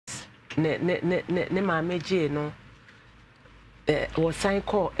ne maame gye no wo sign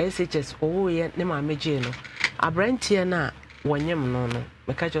call SHS owo ye ne maame gye no abrantie na wonyem no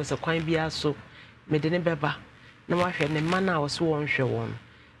meka je se kwan bia so me de ne beba na wahwe ne ma na wo so wonhwe won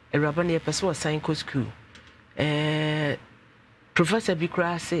Ewuraba ne pese wo sign call school professor bi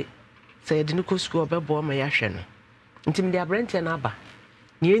kra say de ne ko school obebo ma yahwe no ntim de abrantie na aba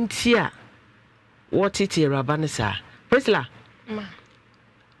ne ntia wo titi Ewuraba ne sa Priscilla ma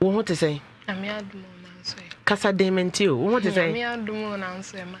wo ho te say ami adumo na so kasa dementi o wo ho te say ami adumo na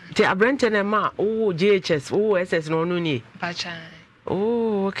so ma te abrantie na ma wo GHS wo SS no no ni pacha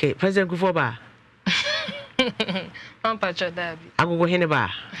oh okay president Kufoba on pacha dabi agogo hene ba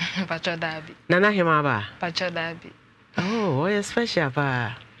pacha dabi nana hema ba pacha dabi oh you're special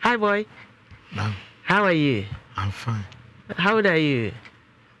ba hi boy no how are you I'm fine how old are you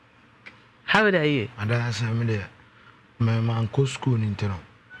and I say me there my man go school in town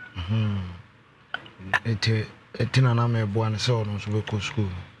etina na me boa na so no so go school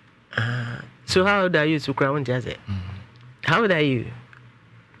so how old are you to crown just how old are you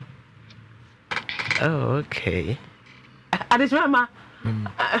oh okay Adish mama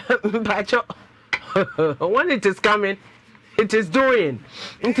Pacho when it is coming it is doing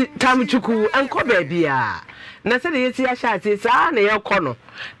time chuku anko baby a na say dey see ahia say na ye kono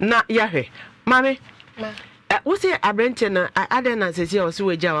na yahwe mame wo say abrante na ade na say o se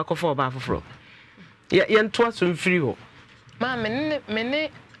wagia wakofo ba foforo ye nto aso mfiri ho ma me ne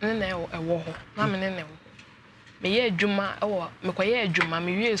ewo ho ma me ne me ye adwuma ewo me koye adwuma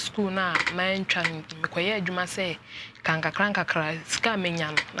me wie school na ntwa me koye adwuma say kankakra sika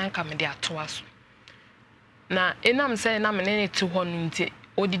menya na nka me de ato aso na enam say na me ne ti ho no nti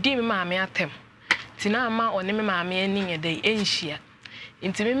odidi me ma me atem ti na ama one me ma me ani nyede enhia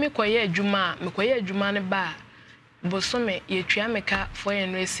nti me koye adwuma ne ba bosome ye twia meka for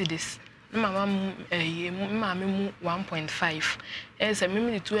universities mama mu 1.5 esa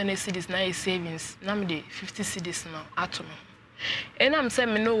me 2 cedis na ye savings na me de 50 cedis no ato no enam say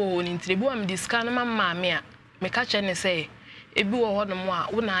me no wo ni ntrebu am diska na mama me a me ka che ne say ebi wo ho no mo a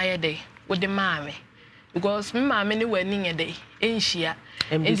wo na aye dey wo de maame because me maame ne wani nyede enhia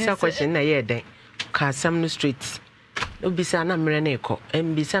embisa question na ye dey ka sam no street obisa na mre na eko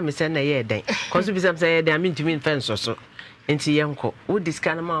embisa me say na ye dey cause obisa me say ye dey am ntimi fence so enti yenko wo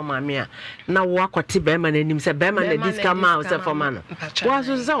diska na mama me a na wo akote be ma na nim say be ma na diska ma o say for ma no wo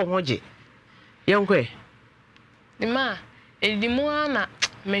so say wo hoje yenko e di ma edimu ana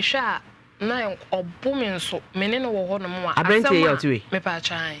me hwa na obo me nso me ne no wo ho no mo a abente ye otiwe me pa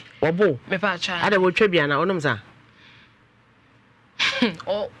chan obo me pa chan ada wo twa bia na onom sa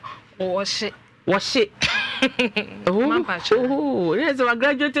wo she oh yes we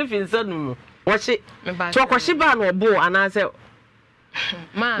graduate finsa no wo she to kwashi ba no obo ana say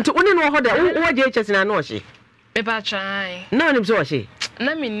ma nti woni no ho da wo je chese na no wo she me pa chan na onim so wo she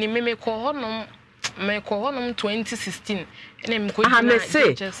na me ni me ko ho no me ko honom 2016 ene me ko na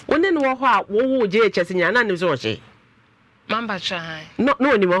just woni no ho a wo je chese nya na nim so wo she mamba chan no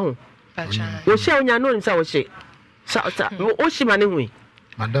oni mo ho pa chan wo she onya no nim sa wo she sa wo she ma ne hu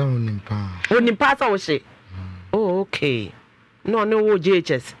madam onim pa sa wo she oh okay no wo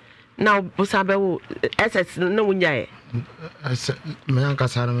JHS now busa be wo SS no wo nya e me anka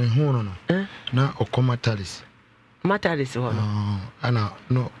sara me hu no na okomatalis matalis ho no ana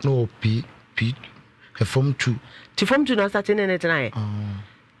no p form 2 ti form 2 na start in net na e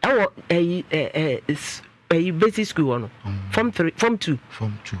ewo basic school no form 3 form 2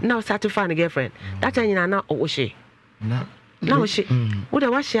 now start to find a girlfriend that time na o she na o she wo de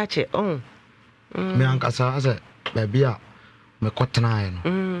wa she ache me anka sa ase baby a me kotena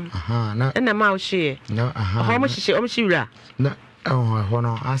no na ma o she no ho mo she o mo she wura na ho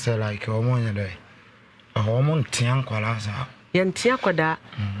no ase like o mo nya de ho mo ntian kwala sa ye ntia kwada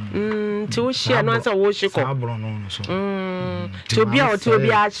ti wo she no asa wo she ko sabro no so to bia o to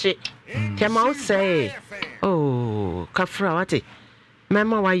bia she kema o say oh kafra wate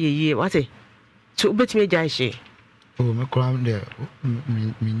mama wa yeye wate to betime jai she oh me kram de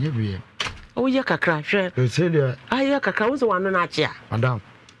me nya biye o ye kakra hwe o se de aye kakra wo so wano na ache a madam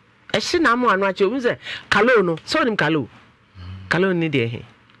e she na mo anu ache o mi se kalo no so nim kalo ni de he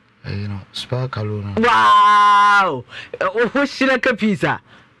you know spa kalo no wow o shira ka pizza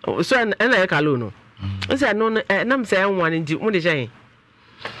so na e kalo no o se no na me se enwan ndi mo de she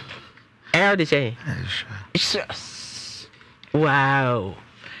o de she wow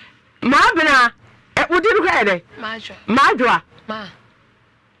ma bina e wo di ru ka de majwa ma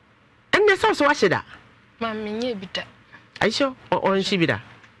enne so washida ma menye bida aisho on shi bida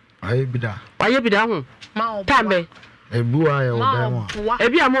aye bida hu ma tambe Ebu aye odema.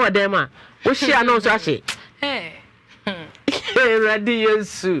 Ebi amo odema. Wo share no so ahye. Ready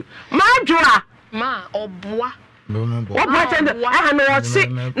Yesu. Ma dwoa. Ma oboa. What button? I know what sick.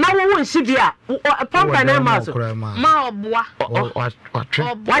 No one will see bia. Pump and Emma. Ma oboa. What you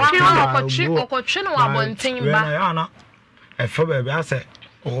Anna. I feel baby, I said,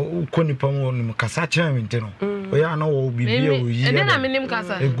 oh, Conny Pomon, Cassacha, Mintino. We are no be and then I mean him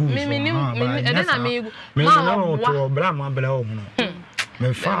Cassa. And then I mean, to Brahma below.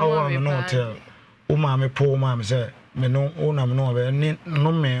 Me foul no tell. Oh, mammy, poor mammy said, me no owner no,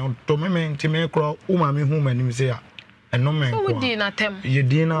 no man, to me, to me, crow, umami, whom and say, and no man. Who did not tell you,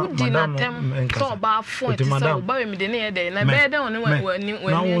 dinner, madame, and so about 40 madame, bury me the near day, and I bear down when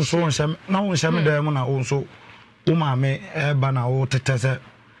no one shall me there also. Umame, Bana, or Tetesa,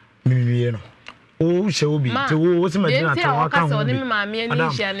 Mimiano. Oh, shall be to what's my dinner to our country, mammy, and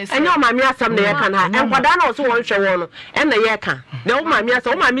your mammy has some day I can have, and what I also want to and the yaka. No, mammy has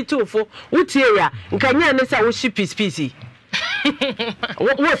all my too for Utiria, and can you say, she piece.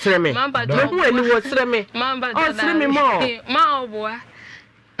 What's me? Mamma, when you was me, Mamma, oh, slim me more. Ma boy.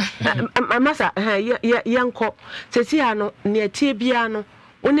 My master, young cock, says Yano, near Tibiano,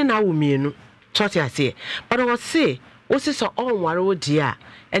 only now mean. What I say, but I was say, what's this all war dear?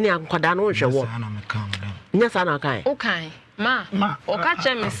 Any uncle Dano shall yes, I know kind. Okay, ma, or catch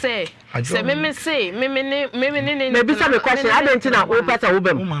me say, me say, maybe some question. I don't know what better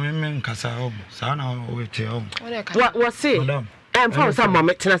Ubem. What was say? I'm from some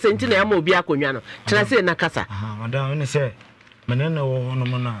moment, Tenacent, I'm be a cuniano, Tenacent Nacasa. Madame, say, Manana or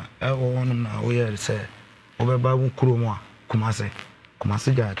Nomana, I want now, we say, over Babu Kuruma, Kumase,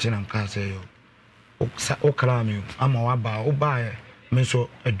 Kumasiga, Chinam Casio. O krami ama waba o bae me so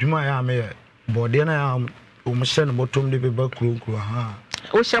adwuma ya me bode na ya o mhye no botom de beba kuro ha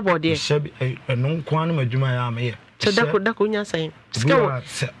o hye bode hye no kwa na adwuma ya me se dako nya san ska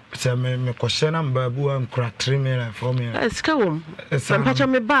se me kohye na mbabu am kura 3 million for me ska wom sampacha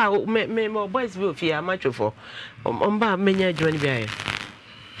me ba me boys bi ofia amachofo omba menya adwuma ni bia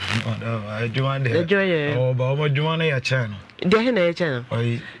adwuma de o ba o adwuma na ya channel de he na ya channel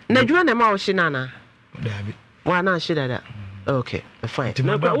na adwuma na ma o hye nana why not should that? Okay, fine.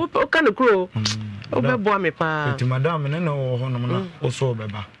 What kind of crow? Oh, boy, me pa. Madame, and no honor also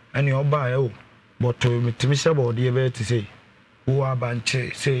beba. And your buy, but to me, about the able to say, who are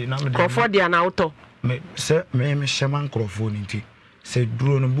banche, say, Crawford, the auto. Me, sir, me, shaman Crawford, say,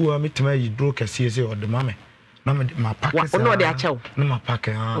 drew no boo, me to me, drew Cassia or the mammy. No, my packet, no, the actual, no, my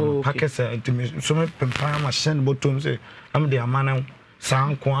packet, packets, to me, so much pampa, send bottom, say, I'm the amano,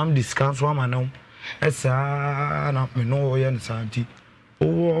 sound quam, discounts one, I know. Esa na me no ye nsanti o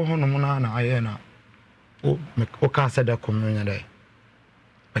hono na na aye na o me o ka se da komunya dai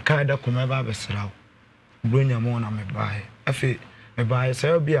me ka da komma ba besraw bronya mo na me bae afi me bae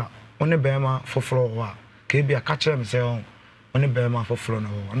se bia one be ma foforo ho a ke bia ka kire me se ho one be ma foforo no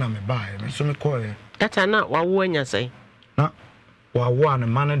ho na me bae me so me ko ye data na wa wo anya sai na wa wo na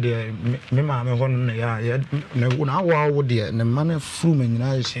man de me ma me ho no na ya na wa wo de na man fru me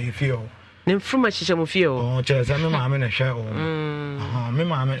nyina se fi o nem from a shame of you. Oh, chess, I mean, I'm in a share. Me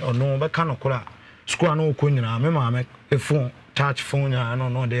mamma or no, but cannot call square no queen. I mean, a phone, touch phone, I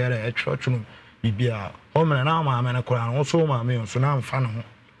don't know, they are a church room. Be a woman and now, mamma, and a crown also, mammy, so now I'm fun.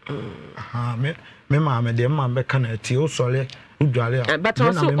 Me mamma, dear mamma, can a tea, solid, but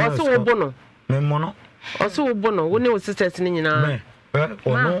also bono. Me mono, also bono, when you was sisters in your no,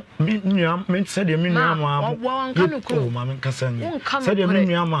 me said, you mean, mamma, mamma, Cassan, said you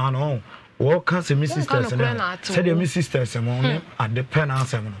mean, mamma, what can say, Mrs. Said your Mrs. Tessamon at the pen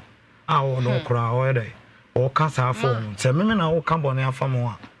answer. I will no cry all day. Or cast our phone. Say, Mimina will come on our family,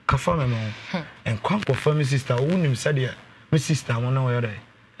 Cafamon, and come for Mrs. Sister, who said, Miss Sister, 1 hour day.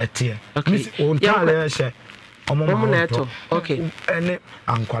 A tear. Okay, okay, and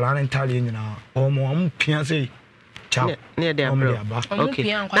Uncle Italian now, or more Piazi. Near there, okay.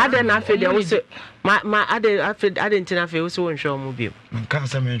 That then I feel there was my I didn't know if it was so show mobile.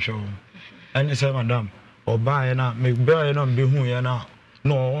 Can't show. And you say, Madame, or buy and make buy and be who you now.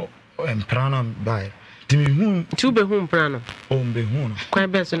 No, and prana buy. Timmy whom to be whom prana. Oh, be whom.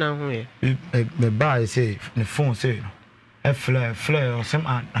 Quite best now. Me buy say the phone say a flare or some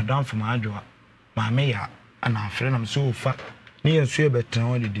a down from my jaw. My mayor and our friend I'm so fat. Near swear better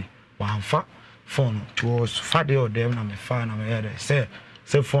already. One fat phone towards fatty or them. I'm a fan of my head.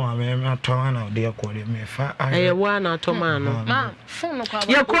 Say for me, I'm not talking out there. Me fat. I want not to man. Ma, phone.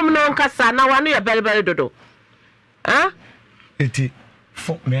 You come on, Cassa. Now I know you're very dodo. Huh? It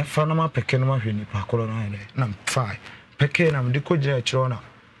for me, Fanama Pekin, my penny, Pacolona, and I'm 5. Pekin, I'm the Koja Chona.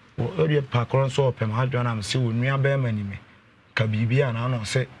 odi pakron so opem adwa na mse wo nua be manime ka bibia na no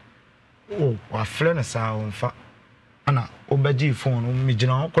se o wa frɛ ne saa wonfa ana obagi phone mi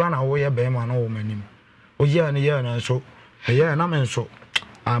gina okura na wo ye be ma na wo manim o ye na so ye na men so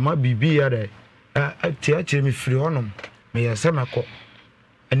ama bibia de tia mi firi honom me ye se meko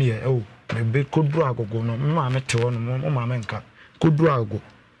ene ye o me be koduru agogo no me ma me te honom mo ma me nka koduru agogo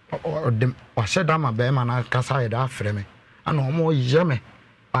odem wa sheda ma be ma na kasa ye da frɛ me ana o mo ye me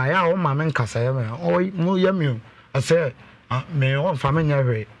aya o ma me nkasa ye me o mo ye me ase me o fa me nya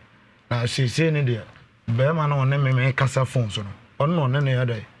hwe na sisi ne de be ma na o ne me kasa phone so no ono ne ne ya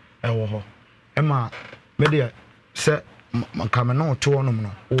de e wo ho e ma me de se ka me no to ono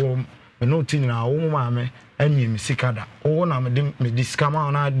no o me no ti na wo ma me anyim sikada o na me de skama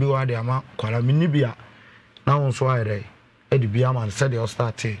na bi wa de ama kwara me ni bia na won so ayre e de bia man se de o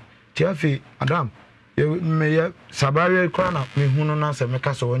start ti afi adam me ye sabare kwa na me hunu na se me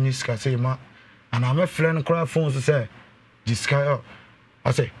kasa onyi sika se ma ana me friend kwa phone so se diska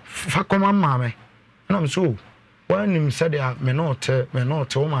I say fa koma ma me na me so when him said me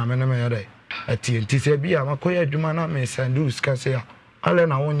not o ma me na me dey ati se bia makoya adwuma na me sandu sika se a ale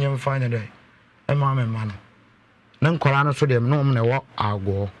na wonye mfa nya dey e ma me ma no na nkora no so de me no me wo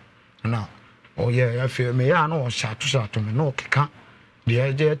ago na o ye afi me ya no shato me no keka de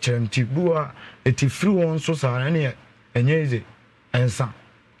eje cheremti bua eti free won so sa na ne enye ize ensa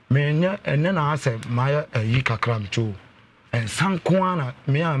me nya enne na ase maya ayi kakram cho ensankwana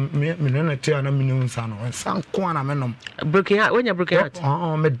me no te ana me no nsa no ensankwana me nom broken heart when you broken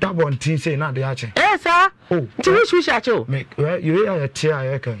heart me double tin say na de ache sir ti wish ache me you ya te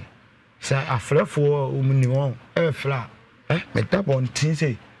aye kan say afrefo umni won fla me double tin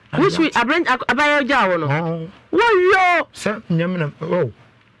say wish we abaya ja wo no wo yo say nyam na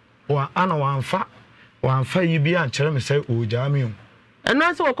wa ana wanfa yi bi an kire me say o ja mi o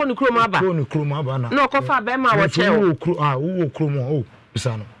eno se wo ko ni krom aba na no ko fa be ma wo che wo krom o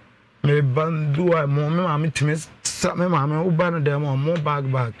bisano me bandu a mo me ma mitime sa me ma me wo ba no dem mo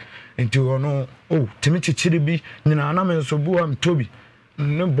bag enti ono timi chichiri bi nyina na me nso bu am tobi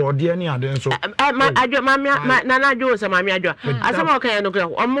ne body ani ade nso adwo ma na adwo se ma me adwo asema o kan no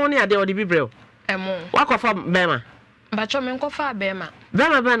kro omo ni ade o de bibrel emo wa ko fa be ma ba cho me nko fa be ma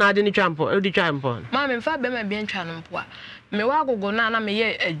na ade ni twampo o di twampo ma me fa be ma bi ntwa no mpo a me wa gogo na me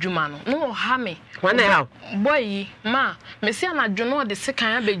ye adwuma no ha me wane how boy ma me si na dwo no de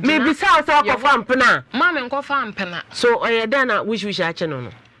sekan abegina me bi sa so ko fa mpena ma me nko fa mpena so oye den na wish ache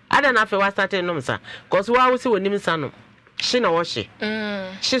no ada na fe wa start no msa cause wa wo se wonim sa no she na wo she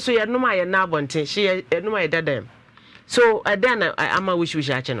so ye no ma ye na abonten she ye no ma ye dadam so den na ama wish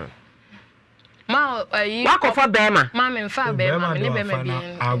ache no ma ayi wa ko fa be ma me fa be ma me ne be ma bi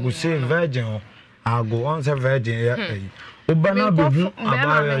agu say virgin agu on say virgin ya obana behu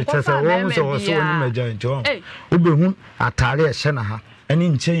abaya chese won so so ni meja njo obehu atare e hye na ha ani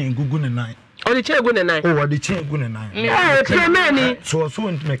nchen egugu ne nan o de che egu ne nan o de che egu ne nan premeni so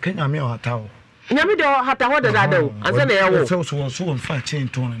me kanya me hata o nyame de hata ho de dada o anse na ye wo so fa che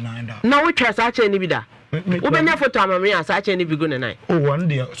nto ne nan da na wo twa sa che ni bi da wo benya foto amame a sa che ni bi gu ne nan o one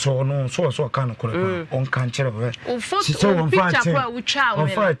day so no so kan ko on kan chere we so on picture kwa ucha o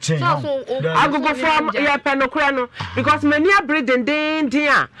agogo from ya penokura no because many are breathing din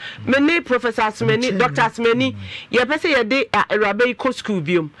many professors many doctors many ye pese ye de erabe ko school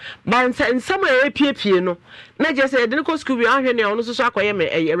biom ban nsam e piepie no na je se de ko school bi ahwe ne ono so akoye me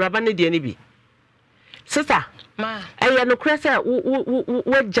eraba ne de ni bi sister ma eye no krese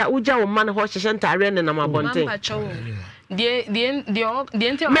uja wo man ho hyehye ntare ne na mabonten the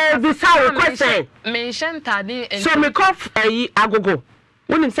me bi sa wo question mention tade so me cough agogo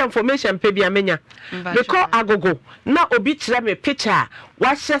wonim some information pe bia menya me call agogo na obi kire me picture wa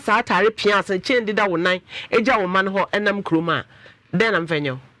hye sa atare pia san chen dida wo nan eja wo man ho enam kroma den am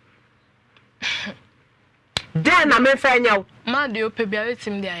fanyo den am fanyo ma de ope bia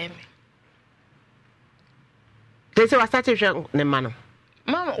wetim de ayeme they say wa start ne mano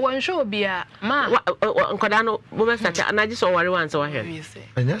mama won show bia ma nkoda no bo be start anaji so ware wan so wa hwe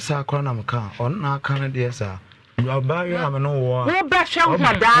enya sa akora na mka on na aka na de sa abaye am no wo wo be hwe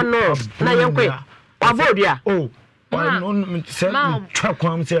nkoda no na yenkwe wabodua why no se twa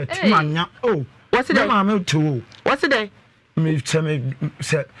kwam se timanya what's the ma me to what's the me se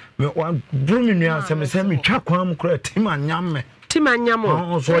me wan brumi nua se me twa kwam kura timanya me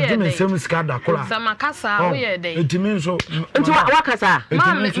timanyamo so de me sem skada kola sama kasa wo ye dey etimi so nti wakasa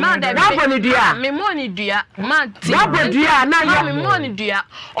ma da babo ni dua me mo ni dua ma ti babo dua na ya me mo ni dua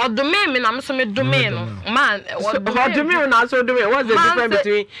odome me na me so me dome no ma odome na so dome what's the difference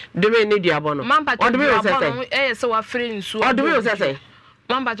between dome ni dua bono odome wo say so wa free nsu odome wo say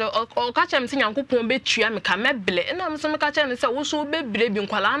Mamba o ka chem se Nyankopon betua me ka meble na me so me ka chem se wo so bebre bi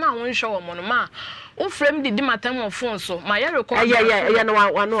nkwala na won hwe wo mo no ma wo frame di matam of phone so ma ya record ya no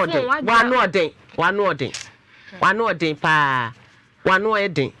one ordin pa one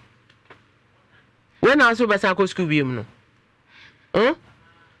ordin when I so be sa ko school bi mu no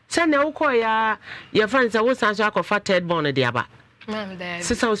say na wo ko ya friends wo san so akofa third born de aba mam there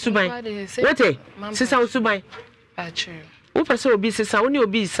sisa osuban wete sisa osuban achu wo pese obi sisa wo ni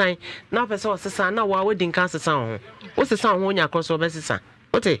obi san na pese o sisa na wa wedding kan sisa ho wo sisa ho nya cross obe sisa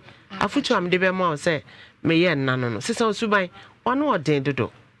wete afutu am de be ma o say me ye nna no sisa osuban wano odin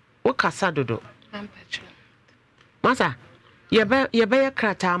dodo wo kasa dodo ampachu masa ye be ye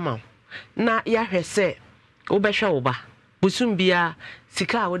krata ma na ya hwese wo be hwe wo ba busum bia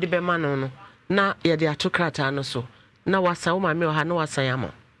sika wo de be ma no no na ye de atokrata no so na wasa wo ma me o ha na wasa ya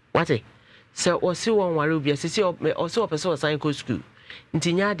ma wate se o si won ware obi asisi o so pese o san ko school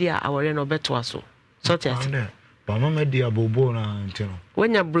ntinya de a awore no beto aso so test ba mama de abobo na ntino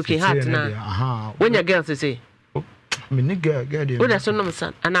wenya broken heart na wenya girl say me ni girl de wo da so no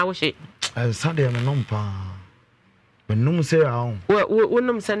san ana wo she san de me no mpa me no say a wo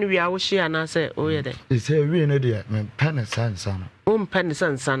no san wi a wo she ana say o ye de say wi ne de me pen san no o pen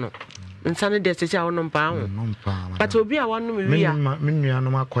san no nsane de sisi a wono mpa ho but obi a wanu me wi a me nua no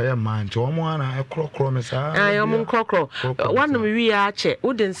makoye man nti omo ana ekrokro me sa ayo mo krokro wanu me wi a che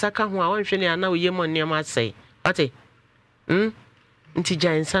wo de nsaka ho a wonhwe ne ana oye mo nneam asai wate nti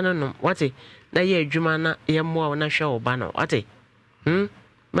ja nsane no wate na ye adwuma na ye mo a na hwe wo ba no wate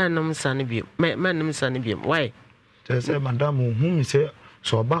manum sane bi manum sane bi why say madam hu mi say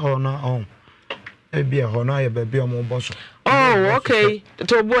so ba ho na on ebia ho na ye ba bi omo boso. Oh, okay.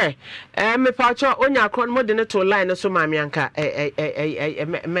 To boy. Me pacho onya akro mo de ne to line so ma me anka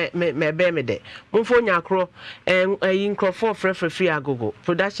me be me de. Mo fo onya akro nkrofo free agogo.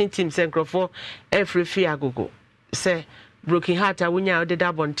 Production team say nkrofo free agogo. Say broken heart a wonya de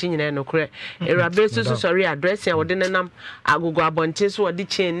da bontin nyina no kre. Erabe so sorry address ya wode nenam agogo abontin so wode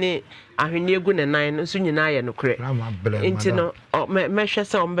chain ne ahwene egu ne nan no so nyina ye no kre. Enti no me hwe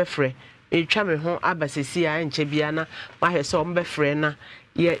se ombe free etwa me ho abasesi a enche bia na wa hwese ombe frɛ na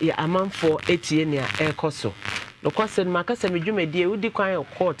ye amanfo etie ne a ekoso no kwase no makasa medwumadi udi kwan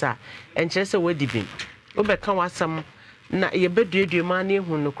court a enche se wadi bin obeka wasam na ye beduedue ma na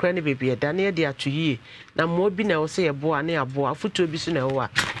ehu no kra ne bebie da na ye de atoyie na mo bi na wo se ye boa na aboa afoto bi so na wo a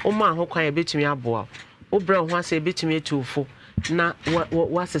o ma ho kwan ye betumi aboa o bra ho ase betumi etufo na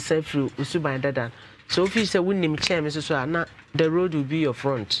wasesa firi usuban dada so if you say wunnim cheme so na the road will be your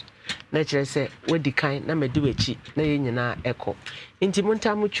front na chere say wadi kan na medi wachi na ye nyina eko nti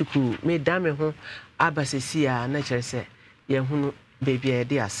monta mo chuku me da me ho abasesi a na chere say ye hunu baby e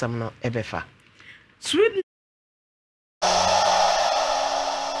de asam no ebefa sweet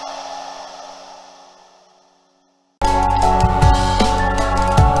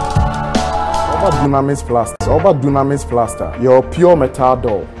Dunamis plaster your pure metal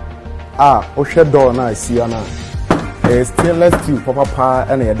door o hwe door na sia na stainless steel papa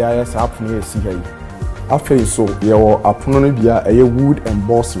and a dias apono esi hayi afei so your apono no bia wood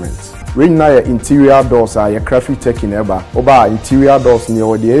embossment when na your interior doors are your crafty tech in eba oba interior doors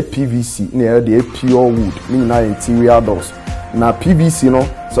near the PVC near the pure wood mean na interior doors na PVC no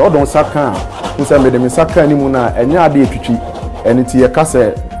so don saka who say me dem saka ni mu na enya ade etwitwi eniti ye ka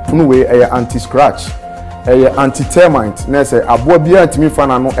say pono we anti scratch anti termite na say abo bia ntimi fa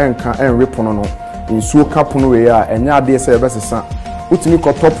na no enka enwe pono no nsuo kapono we a enya ade se ebesesa utimi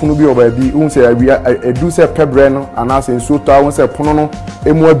kotopono bi oba bi un se edu se pebre no anase nsuo ta un se pono no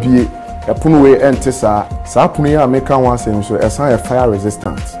emu abie pono we ente sa pono ya meka wan se nso esan fire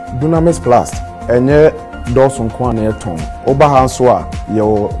resistant Dunamis Plast enye Dawson kwa na eton oba ha nso a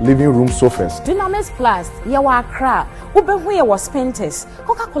your living room sofas Dunamis Plast ye wa Accra ubehu ye was Spintex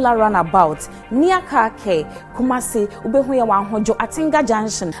Coca-Cola runabout near Kake Kumasi ubehu ye wa Hojo Atinga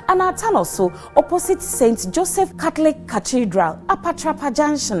Junction and atano so opposite St Joseph Catholic Cathedral Apatrapa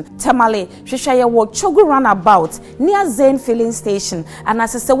Junction Tamale hwehwe ye wo Chogu runabout near Zen filling station and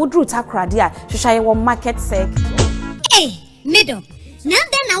asese wudru Takra dia hwehwe ye wo market circle middle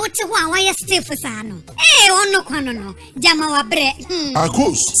Nanda na wote ho awaya stiff sano. Ono kwano no. Jama wa bre.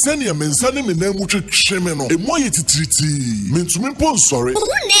 Akos, send ya mensane me na mu twetwe me no. Emu aye titiriti. Mentumi mpo nsori. Wo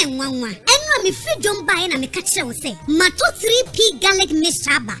na enwanwa. Enu me freedom buy na me catch you say. Mato 3p garlic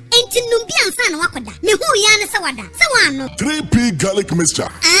mixture ba. Enti numbi ansa na wakoda. Me hu ya ne sawada. Sawano. 3p garlic mixture.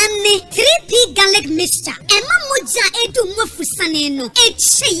 Ane 3p garlic mixture. Ema moja edu mfusane no.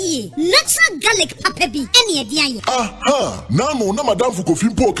 Eche natural garlic papa bi. Ene edi aye. Aha. Nano na madam fu kofi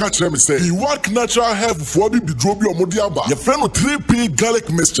mpo ka kire me say. I work natural health for bi bidro bi omodi aba. Ye friend no 3p garlic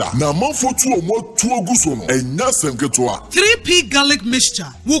mixture. Na manfo tu omo tu oguso no. Enya semketoa. 3p garlic mixture.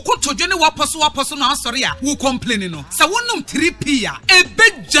 Wo ko tojo ne waposo na asori a. Wo complain no. Sa wonum 3p a.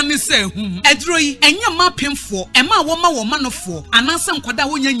 Ebe jane se hum. Edro yi enya mapemfo. Ema wo ma wo manofo. Anansa nkwada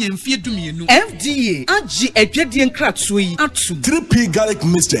wo nya nyamfie dumienu. FDA agi adwade nkratso yi atum. 3p garlic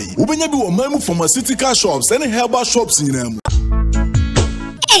mixture. Ubenya bi wo mamu pharmaceutical shops and herbal shops nyina mu.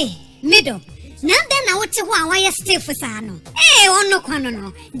 Eh, middle. Nanda na wote ho awaya stiff sano. Onno kwano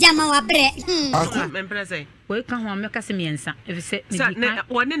no. Jama wa bre. Memprese. We ka ho ameka se miensa. Efise me di kan.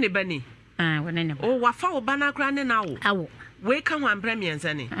 Wone ne bani. Wone ne ba. O wafa wo bana kra ne na wo. Awo. We ka ho ampre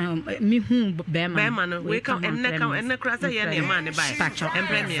miensa ne. Mi hu bema. Bema no. We ka enne kra se ye ne ma ne bai.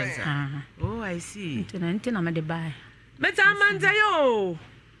 Ampre miensa. Oh, I see. Ntina me de bai. Meta manza yo.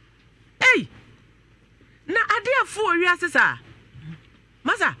 Hey. Na ade afo wiase sa.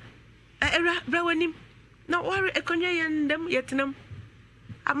 Masa. Brawanim. Na worry ekonye yendem yetinam.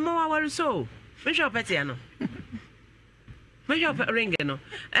 Amma worry so. Me shop etiano. Me shop ring no.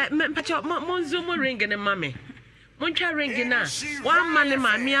 Me pacho monzo mo ring ne mame. Montwa ring na. One man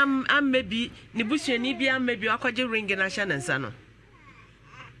ma me am maybe ni busuani bia maybe akwaje ring na sha nansa no.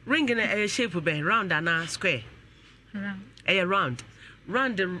 Ring na shape be round and square. Round.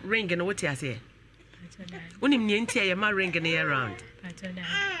 Round the ring na what you say. Unim ni ntia ye ma ring na round.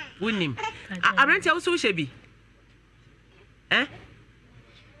 Unim. Abrante also shebi.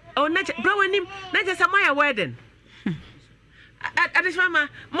 Oh, Brawanim, naja samaya wedding. Adishama,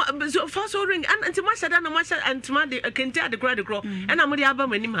 so first ring and to Masha and Masha and to Madi can tell the grad grow and I'm the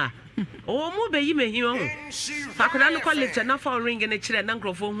album in him. Oh, more be me here. Fakran college and not for ring and a chill and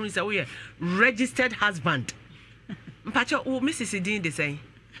uncle for who is away. Registered husband. Pacho, oh, Mrs. Dean, they say.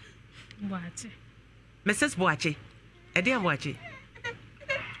 What? Mrs. Boache. A dear Boache.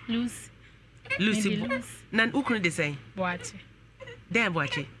 Lucy. Nan Ukun, they say. Boache. Damn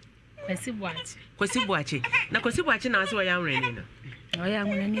Boache. Kwesi Boache. Na Kwesi Boache na so ya nreni no. Oya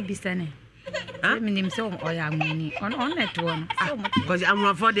nreni bisane. Minim so oya nreni. On net one. Because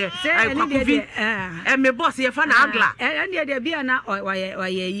I'm for there. I kwakufi. Me boss ye fa na agla. And there be na oye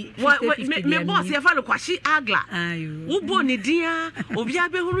me boss ye fa no kwashi agla. Ayo. Wo bo ne dia, obi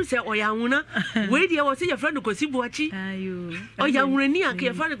abehunu se oya nwuna. We dia wo se ye fa no Kwesi Boache. Ayo. Oya nreni aka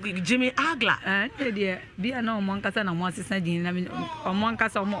ye fa no Jimmy agla. There be na omon kasa na mo asesa din na omon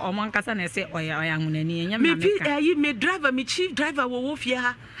kasa na se oya nwunani enya me me me driver me chief driver wo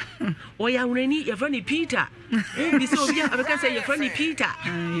fia oya nwunani ye friend Peter bi so obi abeka say ye friend Peter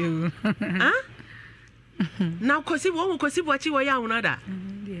ayo na Kwesi Boache wo ya nwuna da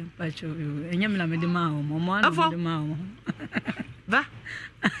dey pacho enya me na me de ma o mo na me de ma o va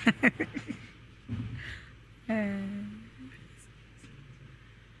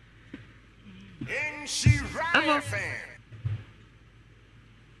Nhyira fan.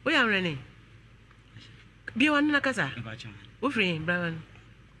 We are running. Be one na kasa. Wo free Brawan.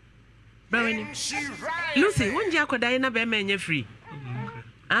 Lucy, wonji akoda na be ma enye free.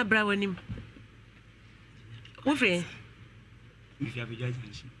 Brawanim. Wo free?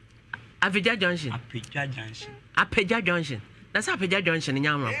 Apeja Junction. Apeja Junction. Na sa Apeja Junction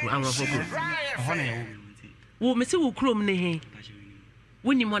nya amrafo ko. Wo me se wo krom ne he.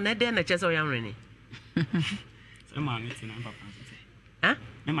 Woni mo na de na chese o ya nrene. Se ma meti na papa.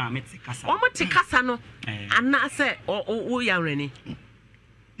 Me ma meti kasa. O meti kasa no. Ana se o ya nrene.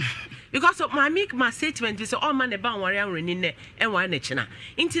 Because of my statement is all man about worry nrene ne enwa na china.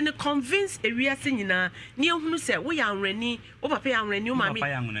 Inti ne convince ewiase nyina ne ehunu se wo ya nrene, wo papa ya nrene, wo ma me. Papa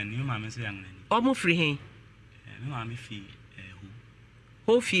ya nrene, wo ma me so ya nrene. O mo free he. Me ma me fi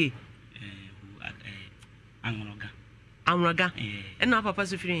ho fie. Anroga. And now papa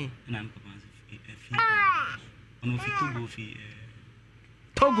so free. And I'm papa so free. Togo fi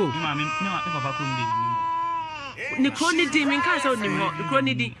Togo. Me papa krom di ni kroni di min kan say oni mo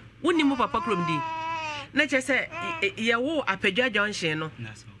kroni di woni mo papa krom di na che say ye wo Apeja Junction no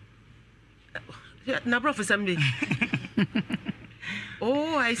na professor mbi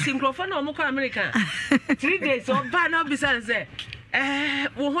oh I see microphone no mo ko America 3 days so ba na be say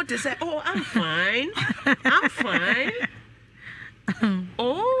wo ho to say oh I'm fine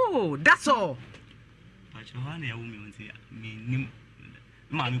oh that's all pacho ha na ya wo mi wonti me nim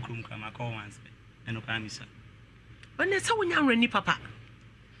ma mi krom kra ma call once eno ka mi sa Only so when you're any papa.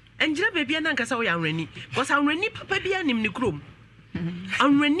 enjira baby na nkasa wo ya anrani because anrani papa bia nim ne krom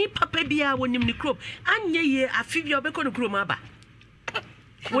anrani papa bia wonim ne krom anye ye afi bia obekọ ne krom aba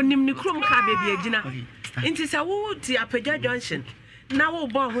wonim ne krom ka baby agina nti sa wo ti Apagya Junction na wo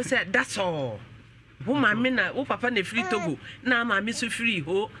bo ho say that's all wo mama na wo papa na free Togo na mama so free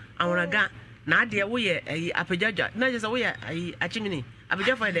ho awraga na ade wo ye Apagya na je say wo ye achimini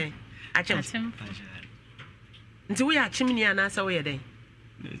Apagya for den achim nti wo ye achimini ana say wo ye den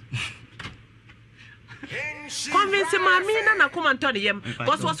convince mami na come to the yam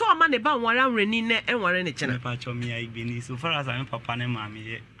because was so man ba nware anrani na enware ne chena pa cho me ai beni so far as I'm papa na mami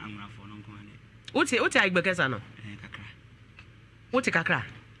ye anwafo no nko ane wote agbekesa no kakra wote kakra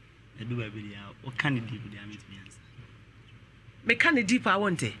edu ba bi dia o kan deep dia me to answer me kan deep I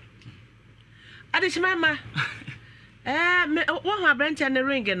want it adishima me wo ha branch na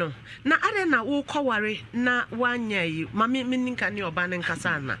ring no na ade na wo kware na wanya yi mami meninka ne oba ne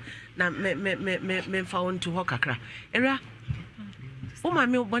nkasa na me fa on to ho kakra era wo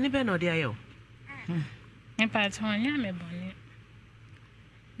mami boni be no dia yo me pa tonya me boni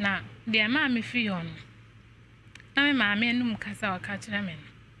na dia mami fi on na me mami enum kasa o ka kire me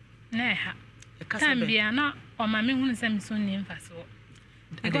na ha tambia na o mami hunu se me so ni mfaso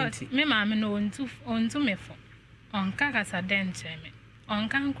because me mami no ontu mefo onka kasa denche me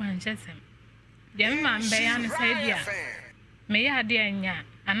onka nkwanche sem de me mambe ya no sai bia me ya de anya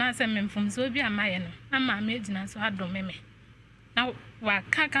ana se me mfumso bi amaye no ama me gina so adome me na wa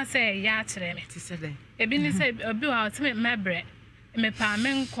kaka se ya kire me tisele ebi ni se obi wa otime mebre me pa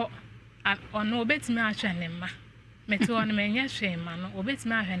me nko ono obetimi ahwe ne ma me to ono me nya hwe ma no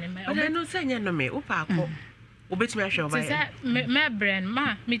obetimi ahwe ne ma obe no se nya no me upa akọ obetimi ahwe oba ya me brand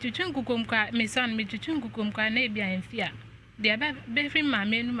ma me tutu nkukom kwa me son me tutu nkukom kwa na ebia enfia de be free ma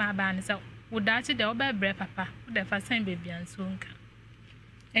me nu ma ba ne se wodachi de oba bre papa wo fa san bebia nso nka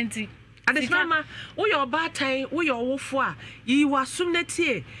enti adesmama wo yo batan wo yo wofo a yi wasum na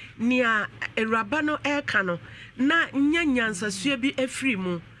tie nia eraba no eka no na nyanyansa sua bi afiri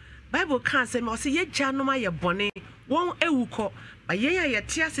mu bible kan se me o se ye gya no ma ye bone won ewuko ba ye ya ye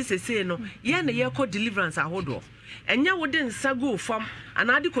tia sesese no ye na ye ko deliverance ahodo enya wo de nsa go fam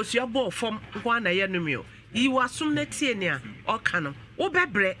anade kosua bo fam kwa na ye no mi yi wasum na tie nia oka no wo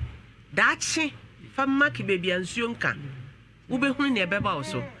bebre daachi fa maki bebia nsuo nka wo behunu ne beba wo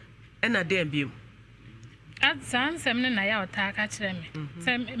so ena dem biem atsansem ne na ya otaka kire me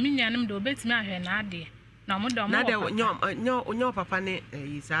se minyanum de obetimi ahwe na ade na mo do mo na de nyo papa ne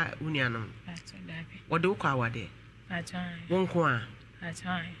yisa unianum wode wo kwa wade achai wonko a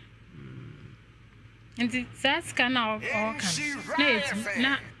achai nti saska na okan na etu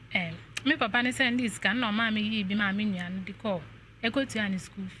na me papa ne send this kan na ma me yi bi ma me nuan de call ekotu an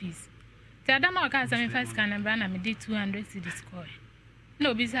school fees ti ada na oka sa me first kan na na me de 200 cedis call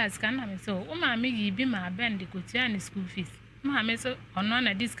no business kan na me so o ma me yi bi ma bend de kotu an school fees ma me so ono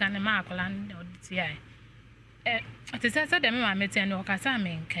na this kan ma akola na oditi ai ati sa de me ma me ten o ka sa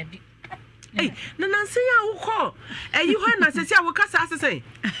me nka bi na nansi ya wo ko yi ho na sesi a wo kasa asese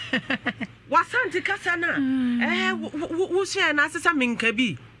wasanti kasa na wo share na asesa me nka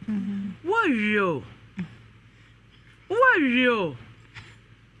bi wo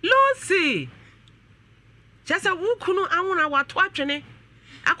Lucy Chasa wo kunu anwona wato atwene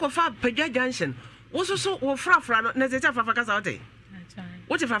akofa Apagya Junction wo so wo frafra no na zeta frafra kasa wote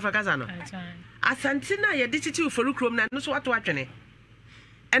wo te frafra kasa no asante na ye digital folukrom na no so wato atwene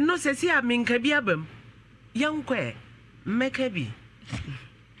enno sesi a minka bi abam yankwe meka bi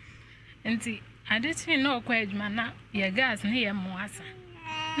enti adeti no okwa adwuma na ye gas ne ye moasa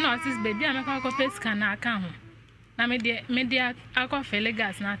na otis baby ameka ko peska na aka ho na media akwa fele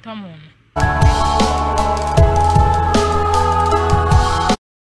gas na tomo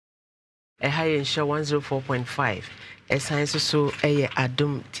high show 104.5 science so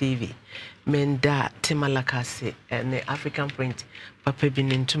Adum TV menda timalakase ne African print papa bi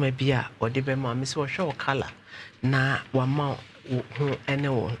ntuma bia ode be ma me so hwe color na wama ho ene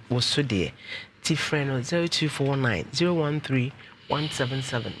wo so de ti friend 0249 013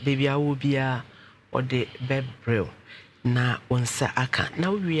 177 baby awo bia ode bebrel na onsa aka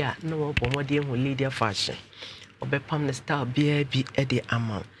na wi a na wo bomode hu lady fashion obepam ne style bia bi e de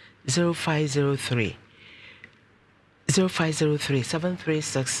amount 0503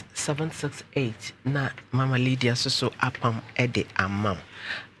 736 768 na mama Lydia so apam ede amam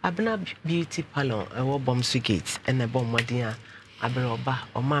abna beauty salon ewo bomsu gate ene bomodin a abere oba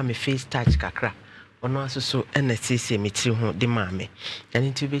o ma me face touch kakra ono asoso ene sese metri ho de ma me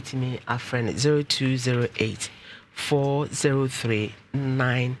ene tu betimi a friend 0208 403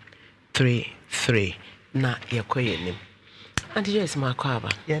 933 na yekoyenim Auntie Joyce Makwaba.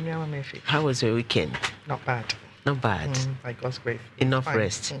 Yeah, me and my friend. How was your weekend? Not bad. Not bad. By God's grace. Enough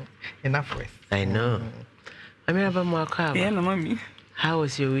rest. Enough rest. I know. I mean, about Makwaba. Yeah, no, mommy. How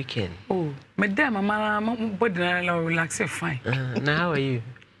was your weekend? Oh, madam, my body relax fine. Now, how are you?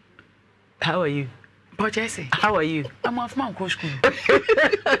 How are you? But Jesse, how are you? I'm off my school.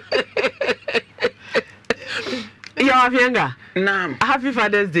 You're off younger? Nah. Happy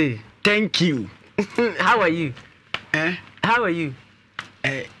Father's Day. Thank you. How are you? How are you?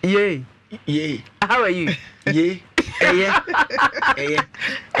 Yay. Yay. How are you? Yay. Yeah.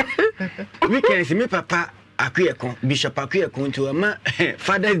 Weekend see me papa akuyekon Bishop akuyekon to ma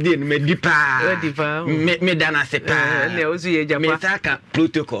Father's Day no me pa. Me dana se pa. Na ozu ye japa. Me saka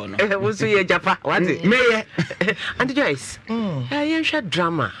protocol no. Ozu ye japa. What? Me ye. Auntie Joyce. You share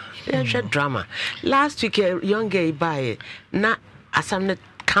drama. You share drama. Last week young guy buy na asamne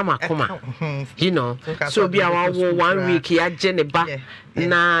kama you know, so be our 1 week ya jeneba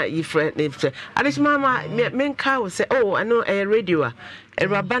na if Alice mama men ka say oh I know a radio a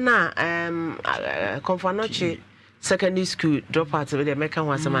rabana Confanoche secondary school drop out with the American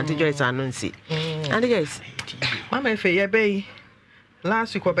one some Auntie Joyce announce and guys mama fe ye be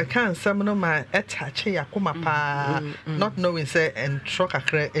last week we can some no ma etache yakoma pa not knowing say and truck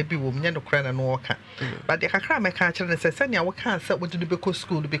akra ebi wo mnya no kra na no work but the kakra me ka kire say senya we can say we do be go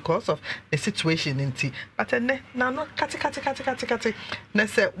school because of the situation inti but na no kati na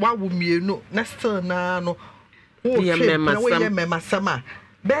say wa wo mienu na still na no wo mema sama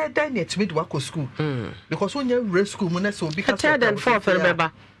better net me do go school because when you re school mo na so because third and fourth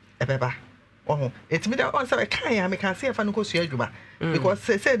beba oh it's me that on say kan can see if I no go so adwuma because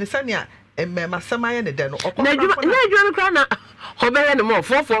say the sanya mema sama ye ne de no na adwuma kra na obere no more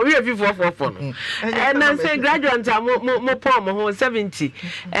 44 we have 444 and then say graduate mo pom ho 70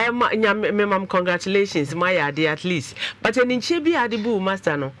 mema congratulations my ade at least but en nche bi ade bu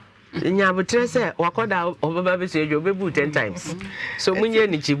master no nya botre say wakoda obaba be so obebu 10 times so munye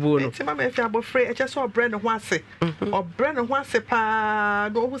ni chibu no ti mama efi abofre e cheso obre ne ho ase pa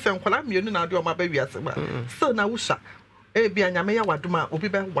no hu se nkwala mienu na ade o ma ba wiase ba so na wusha ebi anyame ya waduma obi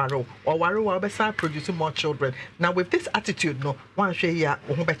be waro or waro wa be start producing more children now with this attitude no wan hwe ya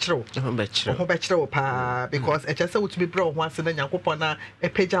ho be kire pa because e chese wutumi bro ho ase na nyankopon na e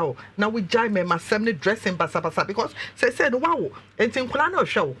pagya wo na we jai me masem ne dressing basa because say no wawo enti nkwala na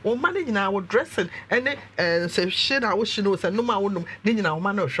hwe wo ma ne nyina wo dressing ene say she na wo she no say no ma wo num ne nyina wo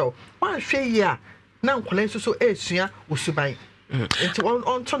ma na hwe wan hwe ya na nkwala so esua osuban it's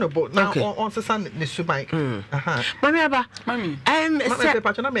on tonable now on sesan ne subai mami aba mami say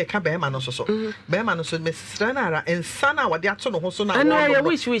patona me ka be ma no so be ma no so me sranara ensana wode ato no ho so na no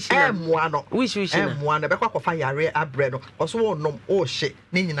wish emwa no wish emwa na be kwa kofa yare abre no so wo nom o hye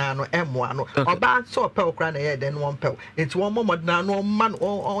ne nyina no emwa no oba so pe okra na ye den won pe it's one moment na no man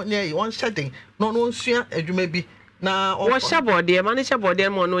on ye won shedding no nsua adwuma bi na what shabo de manager body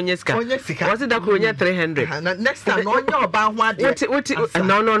mo no nyeska was it that kronya 300 next time no nya oba ho ade what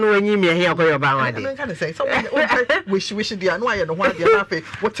no enyi me here akoyo oba ho ade I can say so wish dia no aye no ho ade na fe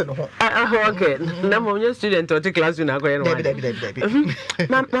what no ho okay na mo nya student or class na akoyo no ade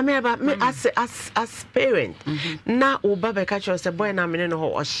na me aba me as parent na oba be catch us boy na me no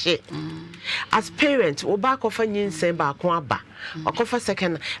ho o hye as parent oba kofa nyinsen ba ko aba okofa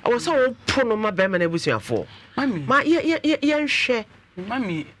second I was so pono ma be na busuafo mami ma ye hwe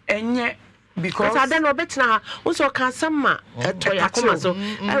mami enye because I don't know better now so can some to yakoma so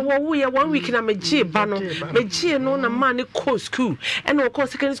wo ye 1 week na meji ba no meji no na ma ne co school and of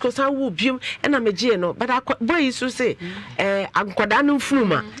course secondary school san wo biom and na meji no but boy so say ankoda no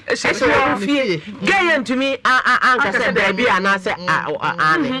mfuruma so wo fie gay to me anka say da bi ana say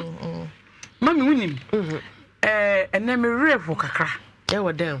ane mami wunim ene me revo kakra e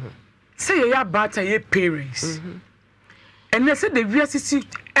wo den ho say you ya bata ye parents ene say the viasisi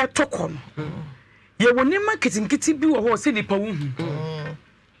etokon ye woni marketing bi wo ho say nipa wo hu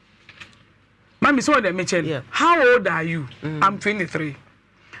mami so dem mention how old are you I'm 23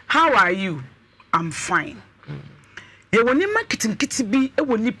 how are you I'm fine ye woni marketing bi e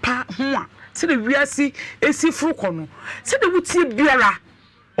woni pa ho a say the viasi esi fruko no say the wutie biara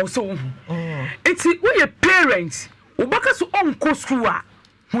also it's we parents ubaka so onko school a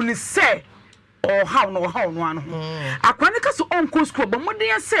huni say or how no ano akwane ka so onko school ba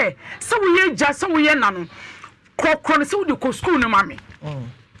modern say we ye ja say we ye nano kokro say we go school no mami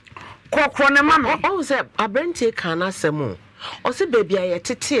kokro ne mami o say abrantie kan asem o say baby aye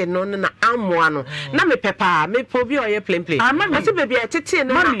tete no na amoa no na me pepa me po bi o ye plain o say baby aye tete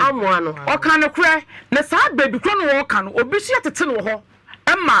no na amoa no o kan kure na sa baby kro no wo kan obi so tete no ho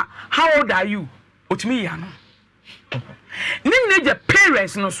emma how old are you otimi ya no Ninja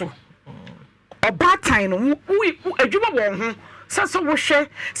parents no so. Oba time no we adwuma wo ho so wo hwe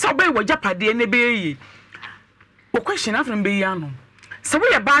so be wo japade ne be yi. Wo question afro be yi ano. So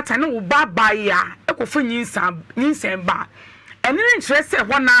we ba time no wo ba ya ekofo nyinsan ba. Eni nkyere se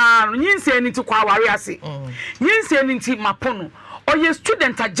hona nyinsan ni ti kwa ware ase. Nyinsan ni ti mapono. Oye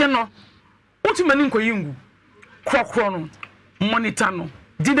student ageno. Utimani nkoyingu. Krokro no monitor no.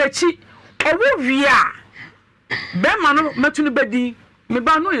 Didachi owo wi a be ma no metu no bedi me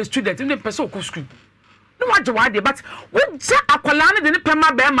ba no ye student me person ko school no waje wade but wo ja akola ne de ne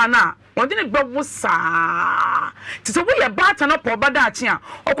pema be ma na won de ne gbe wo saa ti so wo ye ba ta no po ba da achi a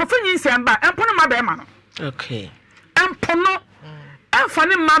okofa nyinsem ba empo no ma be ma no okay empo no emfa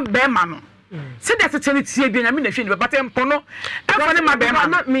ne ma be ma no se de tetene tie bi na me na hwe ni but empo no emfa ne ma be ma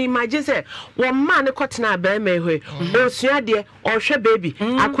no me imagine say wo ma ne kotena be ma ehwe osua de o hwe baby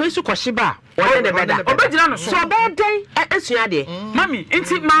akwesu kohye ba wọ́n ní bẹ́ẹ̀ da ọbẹ̀ gyina no so ọbẹ̀ dẹ́n ẹ̀sùn adé. Mami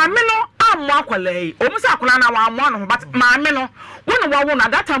nti maame no amu akwala yi omu sẹ akwala na wa amu ano but maame no wọn na wa na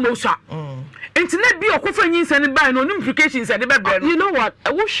that time o sa nti na bi ọkọfẹ nyinsa ni báyìí na onim implications ẹ̀ de bẹ́ẹ̀ bẹ́ẹ̀ no. You know what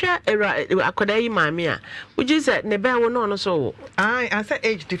wọ́n hwẹ́ akwada yi maame a wọ́n jí sẹ́ ne bẹ́ẹ̀ wọn náà no so wọ. I say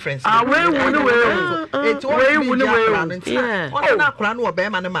age difference. Wẹ́ẹ̀wù ni wẹ́ẹ̀wù ni wẹ́ẹ̀wù. Ọ̀nà náà akwala no wọ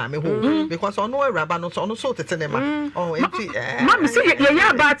bẹ́ẹ̀ ma ne maame ho because ọ̀nà ẹ̀rọ̀ba no so ọ̀nà so tètè ne ma. Mami sẹ yẹ yẹ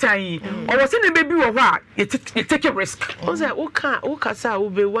abaatan yi ọwọ́ sẹ ne bẹ́ẹ̀ bi wọ hɔ a you take a risk. O say wo kasa wo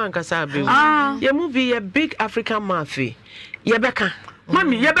be wan kasa be. Ye mu bi ye big African mafia. Ye beka.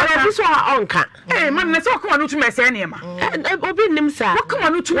 Mami ye beka. Bi so a onka. Mami na se okoma no tuma ese ne ma. Obi nim sa.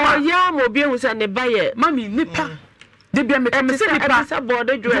 Okoma no tuma. Ya mo bi hu sa ne ba ye. Mami nipa. De bia me se nipa. Sa board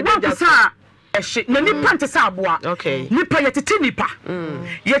do e de sa ehye. Na nipa nte sa aboa. Okay. Nipa ye tete nipa.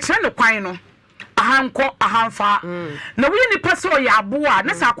 Ye kire ne kwan no. Ahanko ahanfa na wo ni pese o ya aboa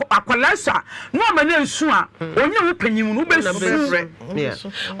na sa akwala so no ma na nsu a onye wo panyim no be su yeah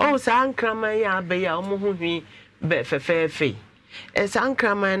oh sa ankraman ya be ya omo ho hwi be fefefe sa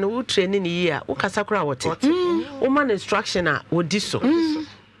ankraman no wo training ni ya wo kasa kura wote wo man instruction a wo di so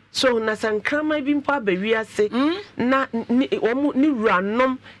so na sa ankraman bi mpa ba wi ase na omo ni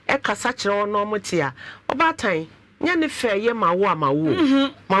wuranom e kasa kire wo no mote a obatan nya ne fe ye mawo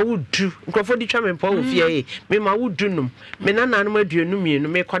du nkrofo di twa me mpa wo fie ye me mawo du num me nananum aduonu mienu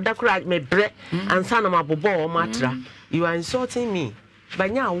me kwada kura me bre ansa na mabobo wo matra you are insulting me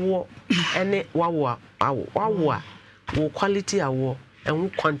banya awo ene wawo wo quality awo and wo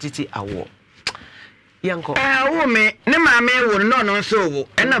quantity awo yanko wo me ne maame wo no so wo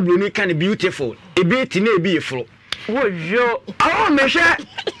ena blumi kan beautiful ebi ti na ebi efro wo yo awo me hwe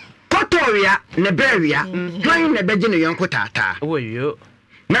Kotoria ne beria twan ne beje ne yonko tata woyo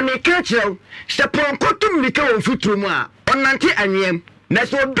na me ka kirew se ponkotum lika wo futuru mu a onante anwem na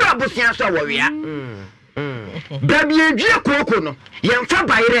so dra bosia so wo wia babi edwie kokoko no yemfa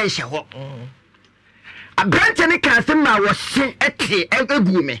bayire nhye ho abrante ne kan se ma wo se ete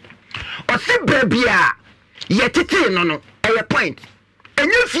egu me o se babi a ye tete no eye point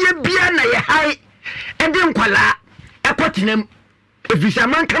enye fie bia na ye hai ede nkwala ekotinem Efisa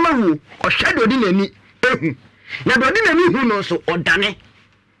man kama wu o hwede odi nani ehu na do odi nani hu no so odane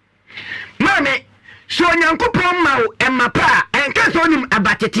mame so nyankopon ma wo emapa enka so nim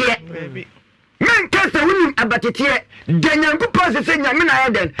abatete men ka so nim abatete de nyankopon se nyame na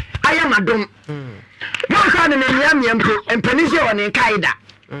yeden ayamadom mo ka ne nyam yampo empanisi wo ne kaida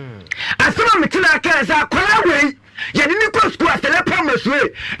asema metina ka sa kwala wei yɛde ne kɔ school aselepa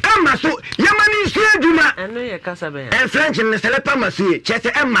masue ama so yamani nsu adwuma ɛno yɛ kasa bɛn en French ne selepa masue kyɛ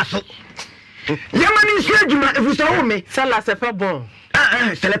sɛ ɛma so yamani nsu adwuma efuso wo me sala sepa bon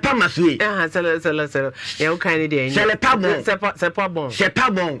selepa masue sala yɛ wo kan ne deɛ selepa bon sepa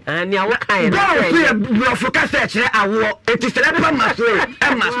bon ani a wo kan yɛ bon so yɛ brofo kasa kyerɛ awo eti selepa masue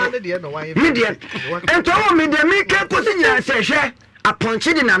ɛma so me deɛ ento wo me deɛ me ka kosi nyina sɛ hwɛ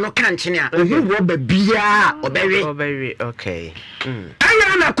aponchi di na no kanchine a ohu wo ba bia obewe okay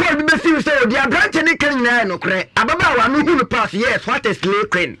aya na call bi besi so di abrante ne kan nyina no kre ababa wa no hu no pass yes what is slay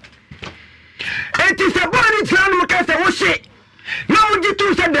queen enti se boni tiano mo ka se wo hye na wo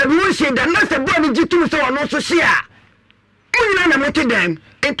gitu se da wo hye da na se boni gitu se wono so hye a munyina na moti dem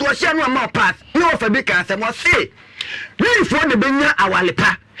enti wo hye no ma pass no fa bi ka se mo se ni fo de benya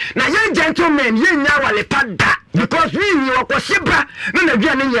awalepa na ye gentleman ye nya awalepa da because we ni wakoshiba na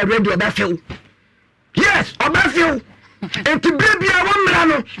aduane nya ready obafew yes obafew enti bebia wo mra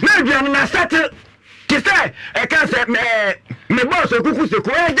no na aduane na settle say I can't say me boss okuku se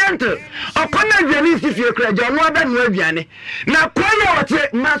ko gentle o kona aduane si fie kra je no aba no aduane na kwaya wote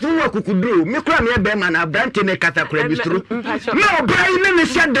maso wo okuku duro me kra me be ma na brante ne kata kra bistro na obai ne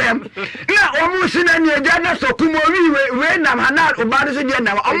shedem na omo si na ne ja na so kumo we na na obade so je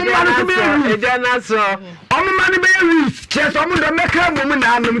na omo ma no so be ja na so omo ma no be wi che so omo do me kra mo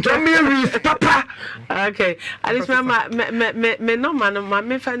na anum to me wi papa okay alice mama me no man ma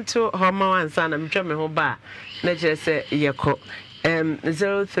me fanto ho ma wansa na me twa me ho ba na je say yeko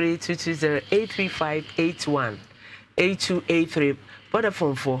 0322083581 8283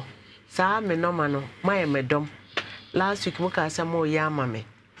 Vodafone for sa me no man no my medom last week muka asamo ya mame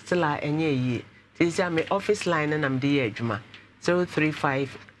still enye yi this me office line na mde ye adwuma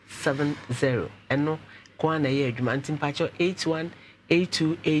 03570 eno kwa na ye adwuma ntimpacho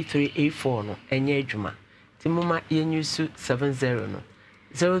 81828384 no enye adwuma timuma yenyusu 70 no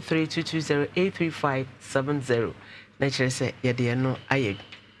 0322083570 na chere se yede eno aye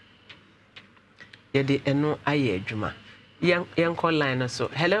adwuma yan call line so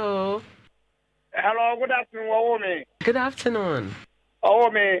hello good afternoon woman good afternoon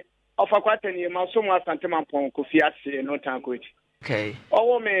me of akwatani ma so mu asante mampon ko fiase no tankochi okay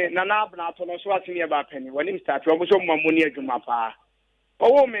me na na abna to no so asini ba pani wani start wo so mu amuni adwuma pa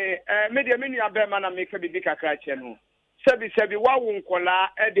me media menu abema na meka bibi kakra che no sebi wa wo nkola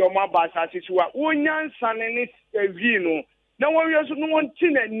e de o ma ba asase so a wonyansane ni vi no na won yeso no won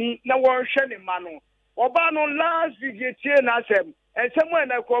tinani na won hwe ne ma no oba no last vigetie na asem ensemu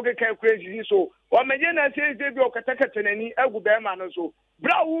na ko ke crazy so o meje na se de bi o katakata nani agu be ma no so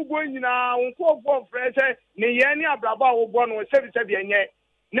bra wo go nyina won ko fresh ne ye ni abraba wo bo no sebi enye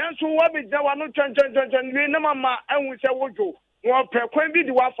nanso wo be da wa no chon wi na mama anwu se wojo wo prekwan bi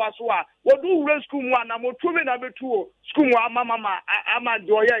di wa fa so a wo do wura school mu na mo tumi na betuo school mu ama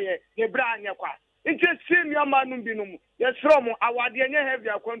de oyeye ne bra anya kwa nti semi amanu binum yesro mu awade enye heavy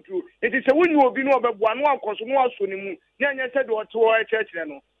control nti se wunyi obi no obeboa no akoso no aso ne mu nyenye se de oto e chechire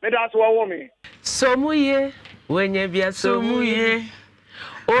no me da so wo me somuye wenye bia somuye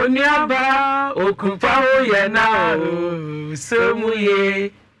oniaba okupa oye na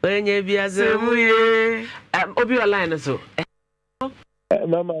somuye wenye bia somuye obi online so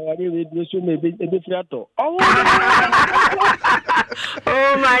mama wari we do so me be friato oh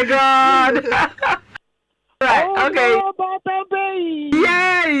my god right okay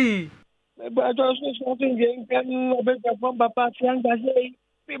yay but also something again can be from papa fianga say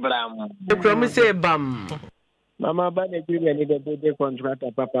bibram promise say bam mama ba de green ni de contract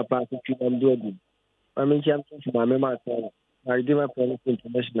papa to am do it mama cham to mama ma say I did my promise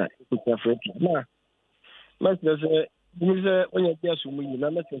international to Africa na mas say Muze onye dia sumu yi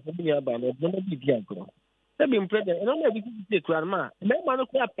na mete se bi aba no no bi dia agro. Se bi mpede no na bi ti kura ma. Me ma no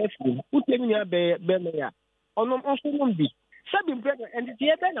kwa perfume. Utemi ni abe me ya. Ono onso no bi. Se bi mpede and ti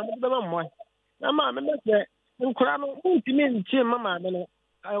e be na mo be ma mo. Na ma me mete nkura no untimi nchi mama me no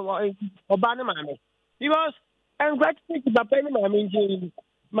oba ne ma me. Because and gratitude to papa ni ma me nchi.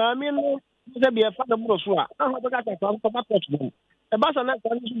 Ma me no se bi e fa da mo so a. Na ho be ka ta papa touch. E ba sa na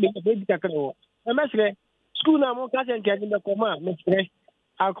kwa ni be bi kakra wo. E mesre school na mo ka chen ke be ko ma me tre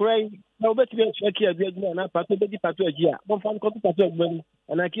akrai na obeti be check ya bi na pato be di pato agia mo fa ko pato agba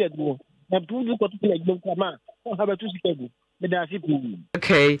na ki adu na pudu ko to agba ko ma o ha betu sikagu me da si pi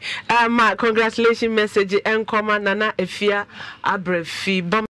okay ma congratulations message en koma nana efia abrefi